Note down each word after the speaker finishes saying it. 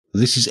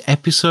This is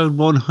episode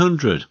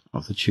 100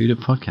 of the Tutor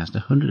Podcast.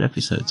 100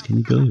 episodes, can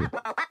you believe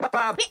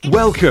it?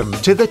 Welcome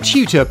to the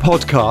Tutor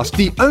Podcast,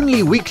 the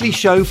only weekly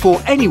show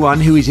for anyone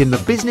who is in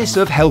the business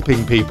of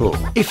helping people.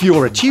 If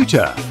you're a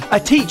tutor,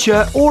 a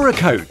teacher, or a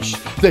coach,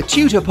 the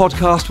Tutor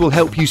Podcast will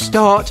help you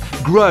start,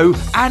 grow,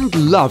 and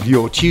love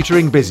your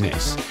tutoring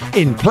business.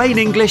 In plain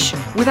English,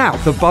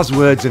 without the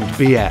buzzwords and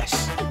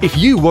BS. If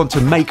you want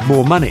to make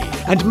more money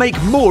and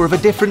make more of a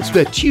difference,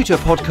 the Tutor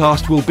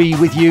Podcast will be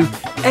with you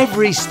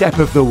every step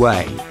of the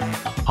way.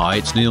 Hi,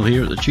 it's Neil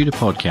here at the Tutor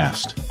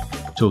Podcast,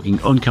 talking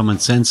uncommon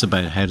sense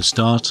about how to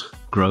start,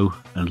 grow,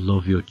 and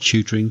love your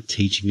tutoring,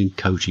 teaching, and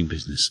coaching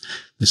business.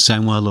 The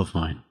same way I love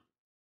mine.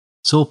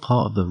 It's all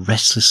part of the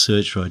restless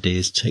search for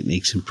ideas,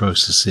 techniques, and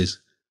processes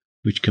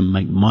which can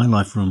make my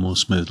life run more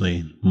smoothly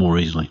and more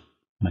easily,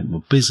 make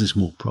my business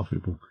more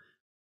profitable,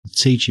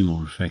 teaching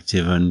more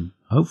effective, and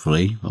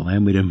hopefully allow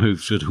me to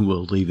move through the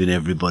world, leaving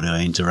everybody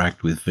I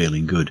interact with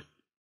feeling good.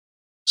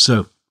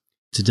 So,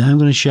 today I'm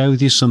going to share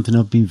with you something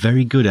I've been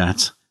very good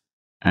at,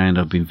 and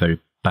I've been very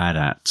bad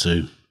at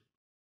too.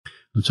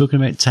 I'm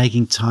talking about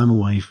taking time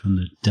away from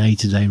the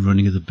day-to-day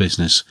running of the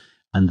business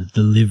and the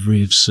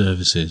delivery of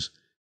services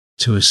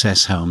to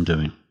assess how I'm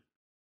doing.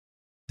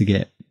 To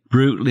get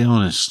brutally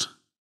honest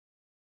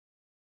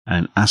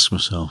and ask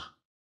myself,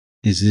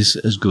 is this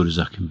as good as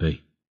I can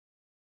be?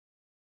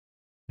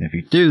 If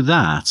you do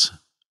that,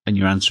 and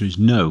your answer is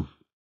no,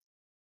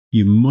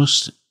 you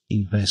must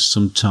invest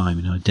some time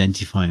in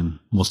identifying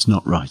what's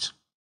not right,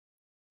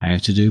 how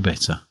to do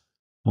better,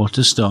 what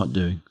to start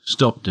doing,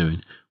 stop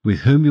doing, with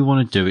whom you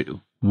want to do it,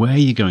 where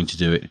you're going to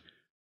do it,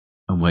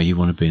 and where you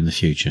want to be in the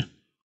future.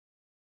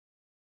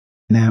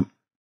 Now,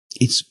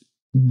 it's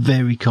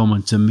very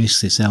common to miss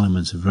this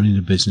element of running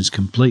a business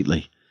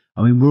completely.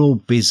 I mean, we're all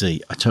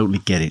busy, I totally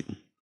get it.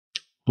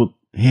 But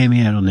hear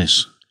me out on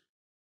this.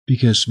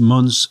 Because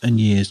months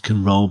and years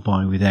can roll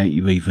by without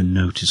you even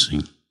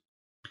noticing.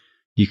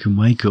 You can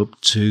wake up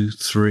 2,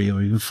 3,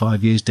 or even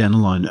 5 years down the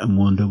line and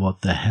wonder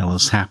what the hell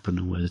has happened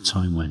and where the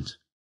time went.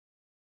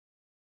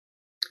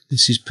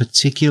 This is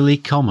particularly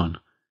common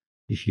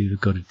if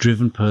you've got a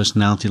driven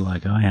personality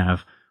like I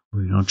have,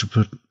 or you're an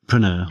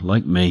entrepreneur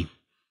like me,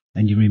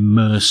 and you're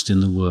immersed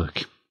in the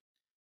work.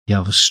 You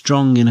have a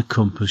strong inner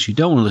compass, you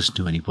don't want to listen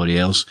to anybody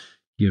else,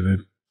 you're a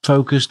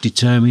focused,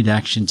 determined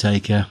action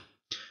taker,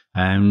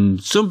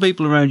 and some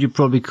people around you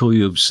probably call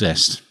you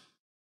obsessed.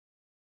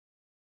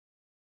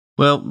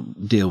 Well,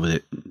 deal with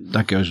it.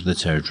 That goes with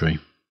the territory.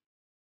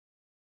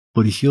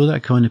 But if you're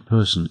that kind of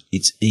person,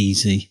 it's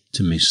easy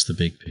to miss the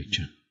big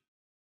picture.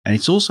 And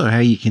it's also how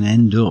you can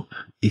end up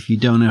if you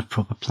don't have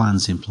proper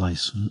plans in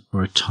place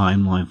or a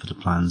timeline for the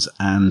plans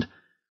and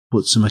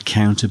put some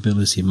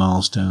accountability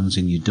milestones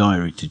in your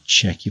diary to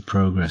check your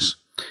progress.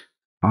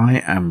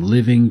 I am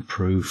living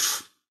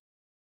proof.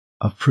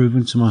 I've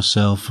proven to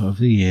myself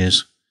over the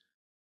years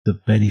the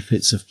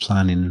benefits of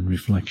planning and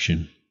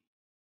reflection.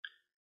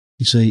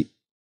 You see,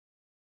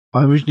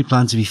 I originally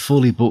planned to be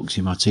fully booked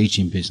in my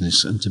teaching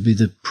business and to be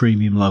the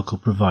premium local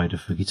provider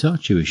for guitar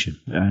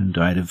tuition, and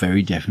I had a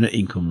very definite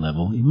income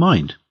level in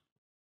mind.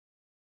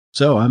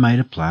 So I made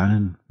a plan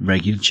and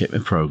regularly checked my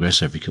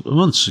progress every couple of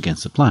months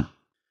against the plan.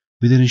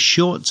 Within a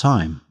short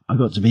time, I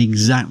got to be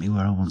exactly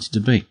where I wanted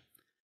to be.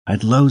 I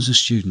had loads of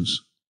students.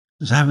 I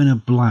was having a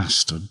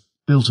blast. I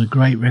built a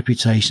great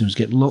reputation. I was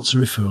getting lots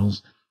of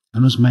referrals.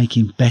 And I was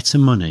making better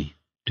money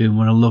doing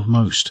what I love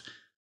most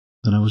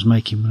than I was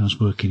making when I was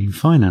working in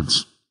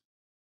finance.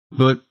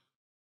 But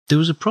there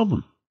was a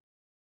problem.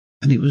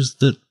 And it was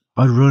that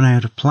I'd run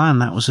out of plan.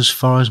 That was as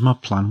far as my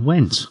plan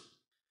went.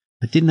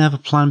 I didn't have a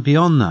plan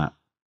beyond that.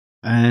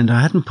 And I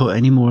hadn't put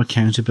any more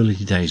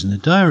accountability days in the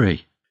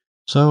diary.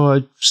 So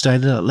I stayed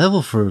at that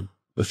level for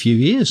a few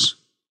years.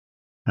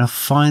 And I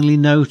finally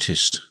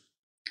noticed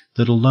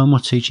that although my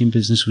teaching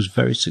business was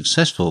very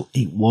successful,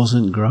 it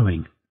wasn't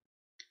growing.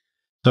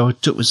 So I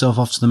took myself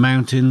off to the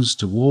mountains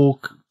to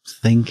walk,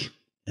 think,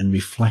 and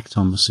reflect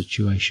on the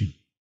situation.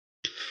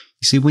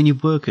 You see, when you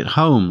work at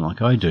home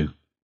like I do,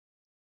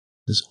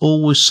 there's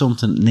always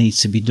something that needs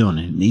to be done,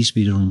 and it needs to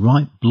be done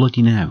right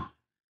bloody now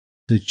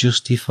to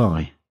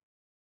justify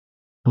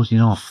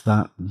putting off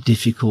that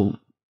difficult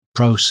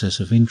process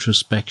of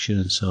introspection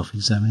and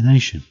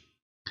self-examination.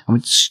 I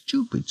mean,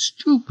 stupid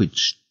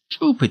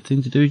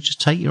thing to do is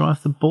just take your eye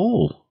off the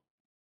ball.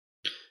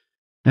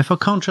 Now, if I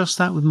contrast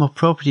that with my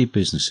property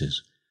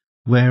businesses,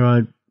 where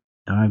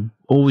I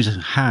always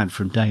had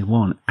from day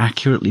one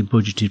accurately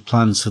budgeted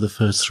plans for the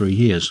first 3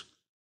 years,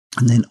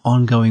 and then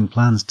ongoing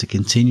plans to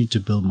continue to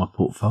build my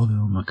portfolio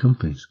and my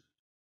companies.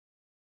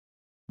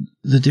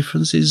 The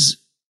difference is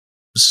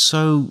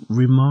so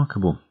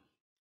remarkable.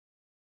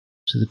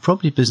 So the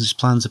property business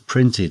plans are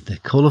printed, they're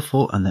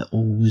colourful, and they're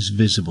always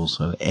visible.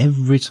 So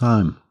every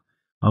time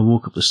I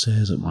walk up the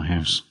stairs at my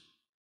house,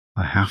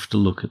 I have to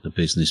look at the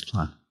business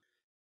plan.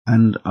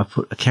 And I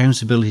put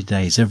accountability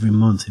days every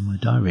month in my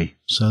diary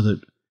so that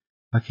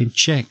I can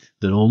check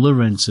that all the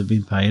rents have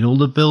been paid, all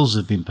the bills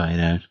have been paid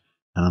out,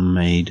 and I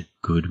made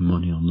good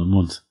money on the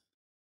month.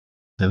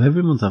 So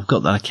every month I've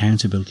got that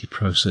accountability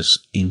process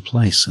in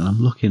place, and I'm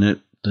looking at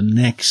the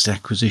next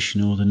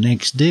acquisition or the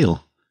next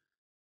deal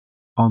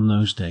on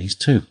those days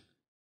too.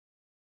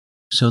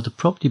 So the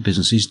property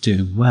business is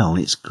doing well,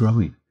 it's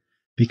growing,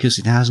 because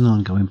it has an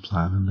ongoing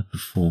plan and the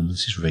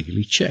performance is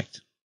regularly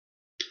checked.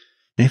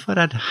 Now, if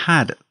I'd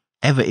had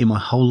ever in my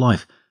whole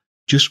life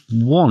just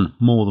more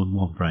than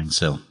one brain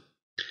cell,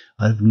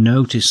 I'd have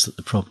noticed that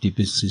the property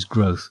business's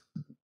growth,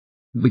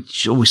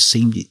 which always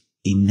seemed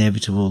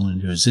inevitable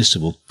and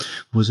irresistible,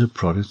 was a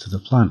product of the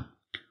plan.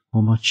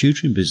 While my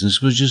tutoring business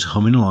was just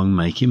humming along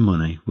making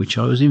money, which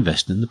I was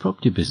investing in the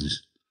property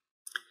business.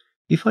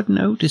 If I'd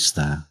noticed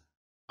that,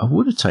 I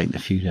would have taken a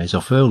few days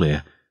off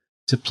earlier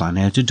to plan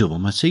how to double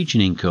my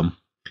teaching income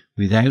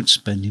without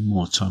spending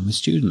more time with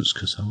students,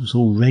 because I was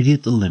already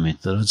at the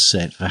limit that I'd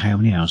set for how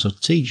many hours I'd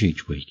teach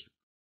each week.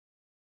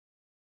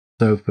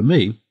 So for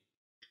me,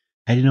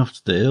 heading off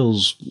to the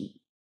hills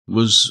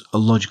was a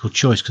logical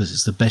choice, because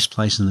it's the best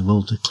place in the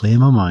world to clear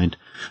my mind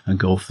and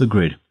go off the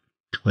grid,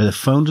 where the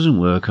phone doesn't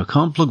work, I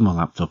can't plug my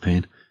laptop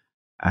in,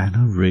 and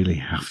I really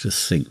have to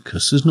think,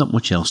 because there's not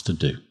much else to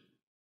do.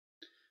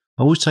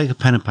 I always take a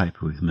pen and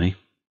paper with me,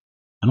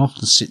 and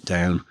often sit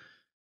down,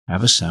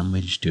 have a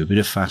sandwich, do a bit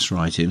of fast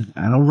writing,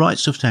 and I'll write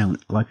stuff down.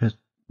 Like I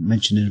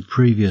mentioned in a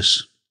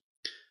previous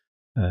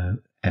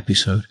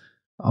episode,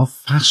 I'll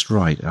fast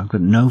write. I've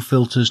got no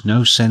filters,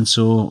 no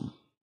censor.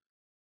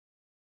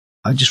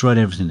 I just write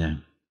everything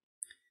down.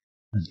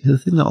 And the other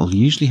thing that I'll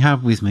usually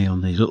have with me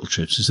on these little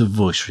trips is a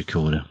voice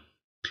recorder.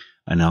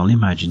 And I'll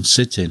imagine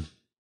sitting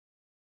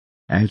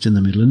out in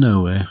the middle of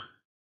nowhere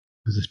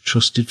with a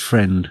trusted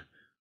friend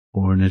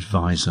or an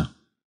advisor.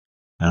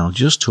 And I'll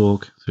just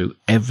talk through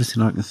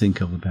everything I can think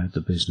of about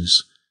the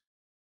business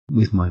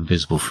with my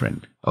invisible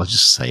friend. I'll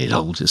just say it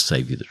all to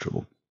save you the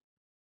trouble.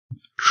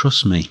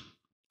 Trust me,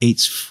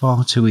 it's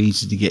far too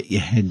easy to get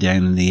your head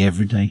down in the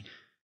everyday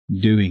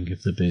doing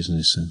of the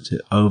business and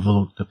to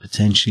overlook the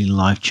potentially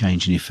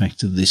life-changing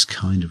effect of this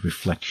kind of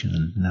reflection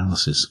and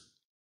analysis,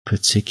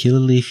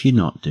 particularly if you're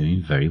not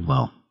doing very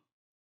well.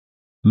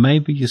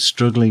 Maybe you're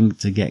struggling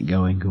to get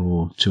going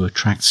or to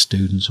attract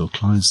students or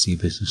clients to your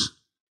business,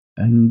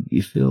 and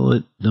you feel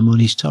that the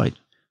money's tight.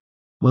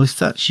 Well, if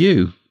that's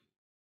you,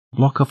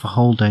 block off a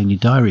whole day in your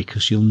diary,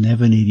 because you'll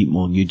never need it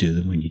more than you do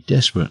than when you're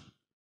desperate.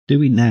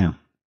 Do it now.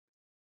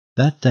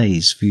 That day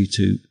is for you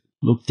to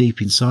look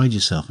deep inside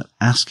yourself and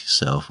ask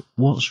yourself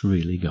what's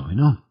really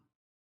going on.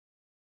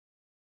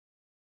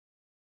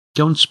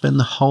 Go and spend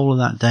the whole of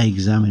that day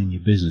examining your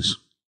business.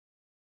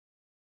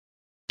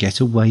 Get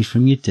away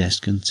from your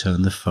desk and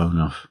turn the phone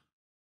off.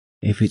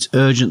 If it's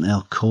urgent,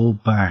 they'll call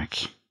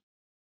back.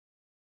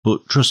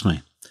 But trust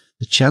me,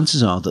 the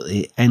chances are that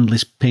the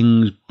endless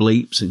pings,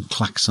 bleeps and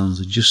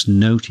klaxons are just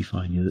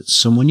notifying you that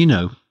someone you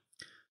know,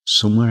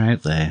 somewhere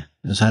out there,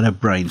 has had a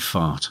brain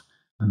fart,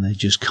 and they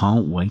just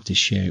can't wait to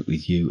share it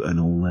with you and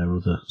all their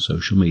other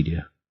social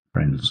media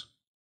friends.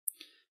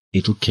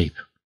 It'll keep.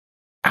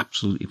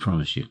 Absolutely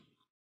promise you.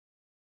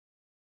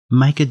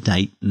 Make a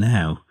date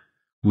now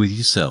with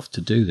yourself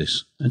to do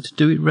this, and to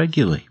do it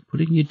regularly.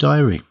 Put it in your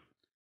diary.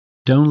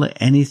 Don't let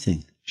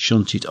anything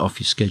shunt it off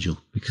your schedule,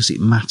 because it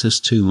matters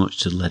too much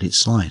to let it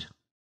slide.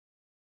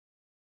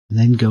 And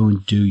then go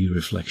and do your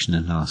reflection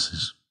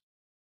analysis.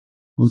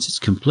 Once it's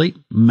complete,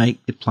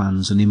 make the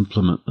plans and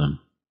implement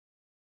them.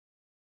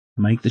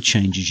 Make the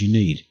changes you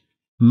need.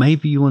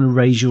 Maybe you want to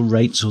raise your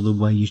rates or the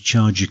way you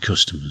charge your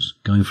customers,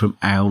 going from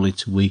hourly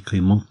to weekly,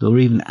 monthly, or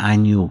even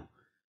annual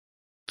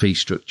fee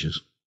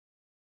structures.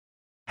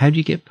 How do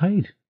you get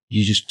paid?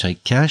 You just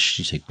take cash,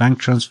 you take bank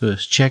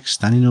transfers, checks,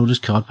 standing orders,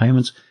 card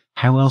payments.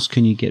 How else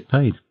can you get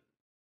paid?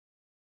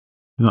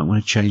 You might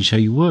want to change how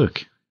you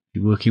work. If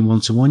you're working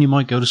one-to-one, you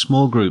might go to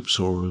small groups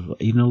or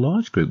even a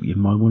large group. You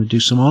might want to do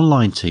some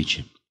online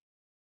teaching.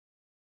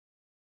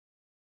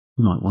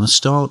 You might want to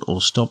start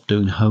or stop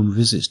doing home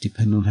visits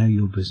depending on how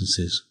your business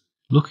is.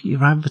 Look at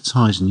your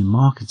advertising, your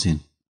marketing.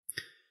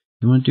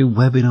 You want to do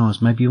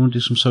webinars, maybe you want to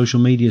do some social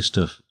media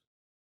stuff.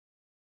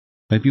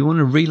 Maybe you want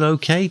to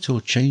relocate or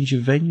change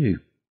your venue.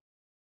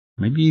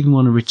 Maybe you even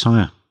want to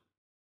retire.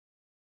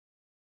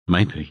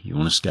 Maybe you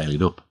want to scale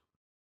it up.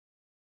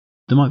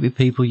 There might be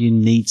people you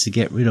need to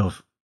get rid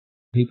of.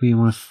 People you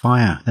want to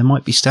fire. There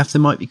might be staff,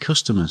 there might be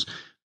customers.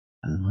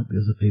 And there might be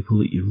other people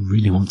that you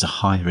really want to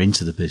hire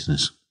into the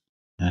business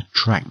and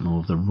attract more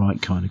of the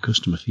right kind of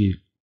customer for you.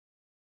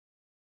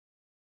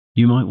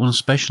 You might want to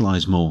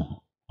specialise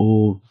more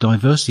or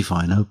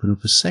diversify and open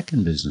up a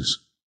second business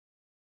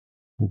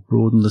or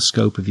broaden the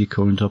scope of your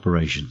current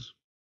operations.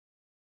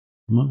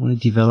 You might want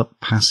to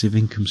develop passive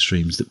income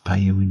streams that pay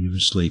you when you're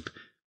asleep.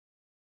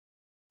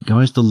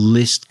 Guys, the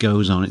list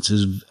goes on. It's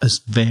as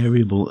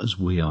variable as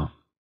we are.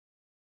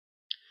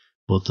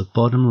 But the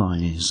bottom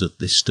line is that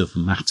this stuff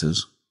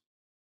matters.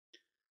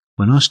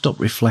 When I stopped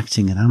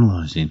reflecting and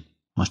analysing,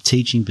 my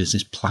teaching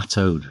business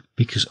plateaued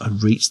because I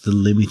reached the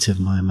limit of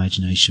my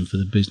imagination for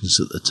the business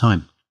at the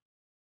time.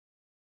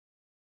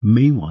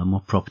 Meanwhile, my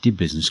property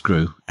business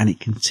grew, and it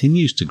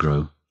continues to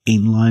grow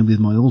in line with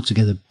my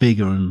altogether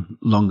bigger and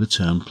longer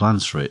term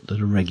plans for it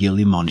that are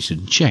regularly monitored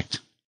and checked.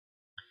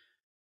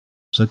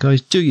 So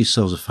guys, do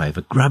yourselves a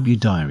favour, grab your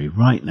diary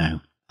right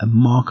now and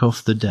mark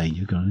off the day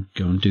you're going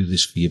to go and do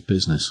this for your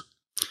business.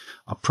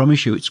 I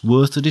promise you it's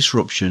worth the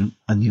disruption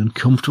and the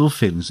uncomfortable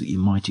feelings that you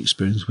might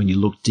experience when you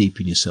look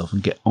deep in yourself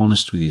and get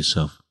honest with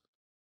yourself.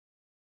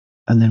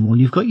 And then while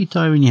you've got your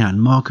diary in your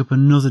hand, mark up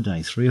another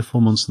day, 3 or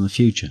 4 months in the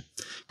future.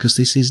 Because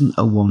this isn't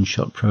a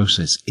one-shot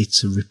process.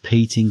 It's a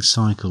repeating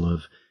cycle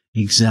of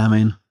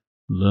examine,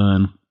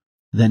 learn,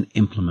 then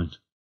implement.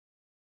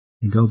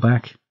 And go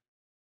back,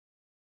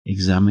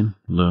 examine,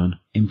 learn,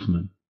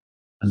 implement,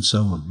 and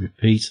so on.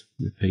 Repeat,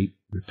 repeat,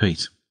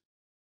 repeat.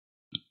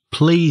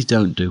 Please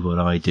don't do what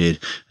I did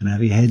and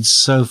have your head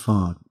so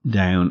far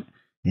down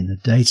in the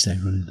day-to-day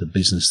running of the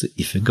business that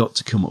you forgot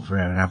to come up for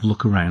air and have a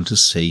look around to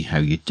see how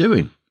you're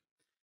doing.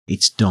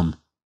 It's done.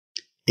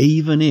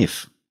 Even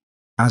if,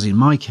 as in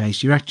my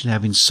case, you're actually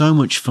having so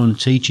much fun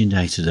teaching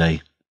day to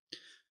day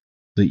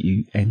that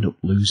you end up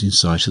losing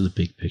sight of the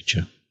big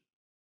picture.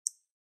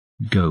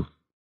 Go.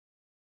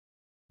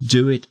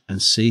 Do it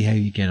and see how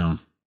you get on.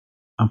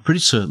 I'm pretty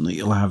certain that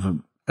you'll have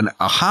an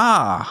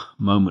aha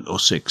moment or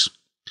 6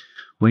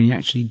 when you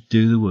actually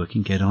do the work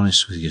and get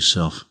honest with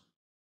yourself.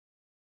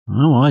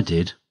 Oh, I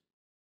did.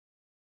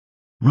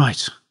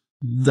 Right.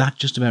 That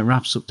just about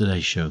wraps up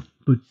today's show.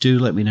 But do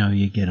let me know how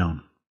you get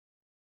on.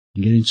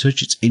 You can get in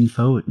touch. It's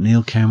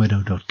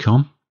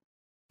info@neilcomedo.com.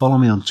 Follow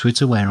me on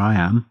Twitter where I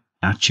am,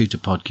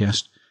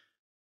 @TutorPodcast,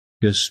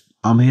 because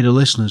I'm here to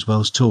listen as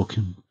well as talk,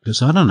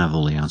 because I don't have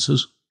all the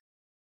answers.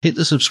 Hit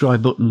the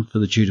subscribe button for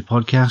the Tutor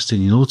Podcast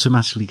and you'll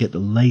automatically get the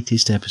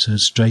latest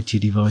episodes straight to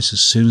your device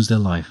as soon as they're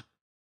live.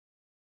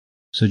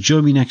 So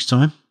join me next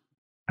time.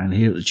 And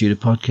here at the Tutor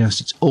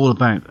Podcast, it's all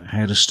about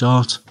how to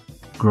start,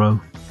 grow,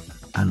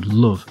 and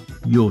love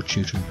your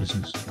tutoring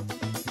business.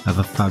 Have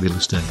a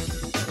fabulous day.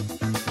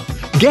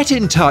 Get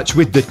in touch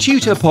with the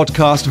Tutor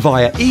Podcast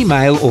via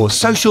email or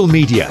social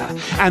media,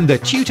 and the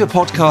Tutor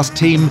Podcast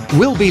team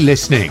will be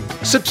listening.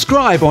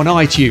 Subscribe on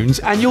iTunes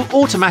and you'll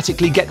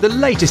automatically get the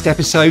latest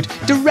episode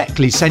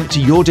directly sent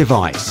to your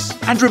device.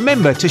 And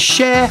remember to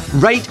share,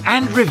 rate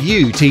and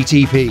review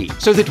TTP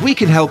so that we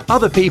can help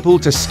other people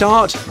to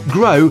start,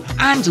 grow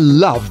and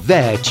love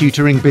their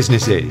tutoring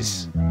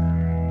businesses.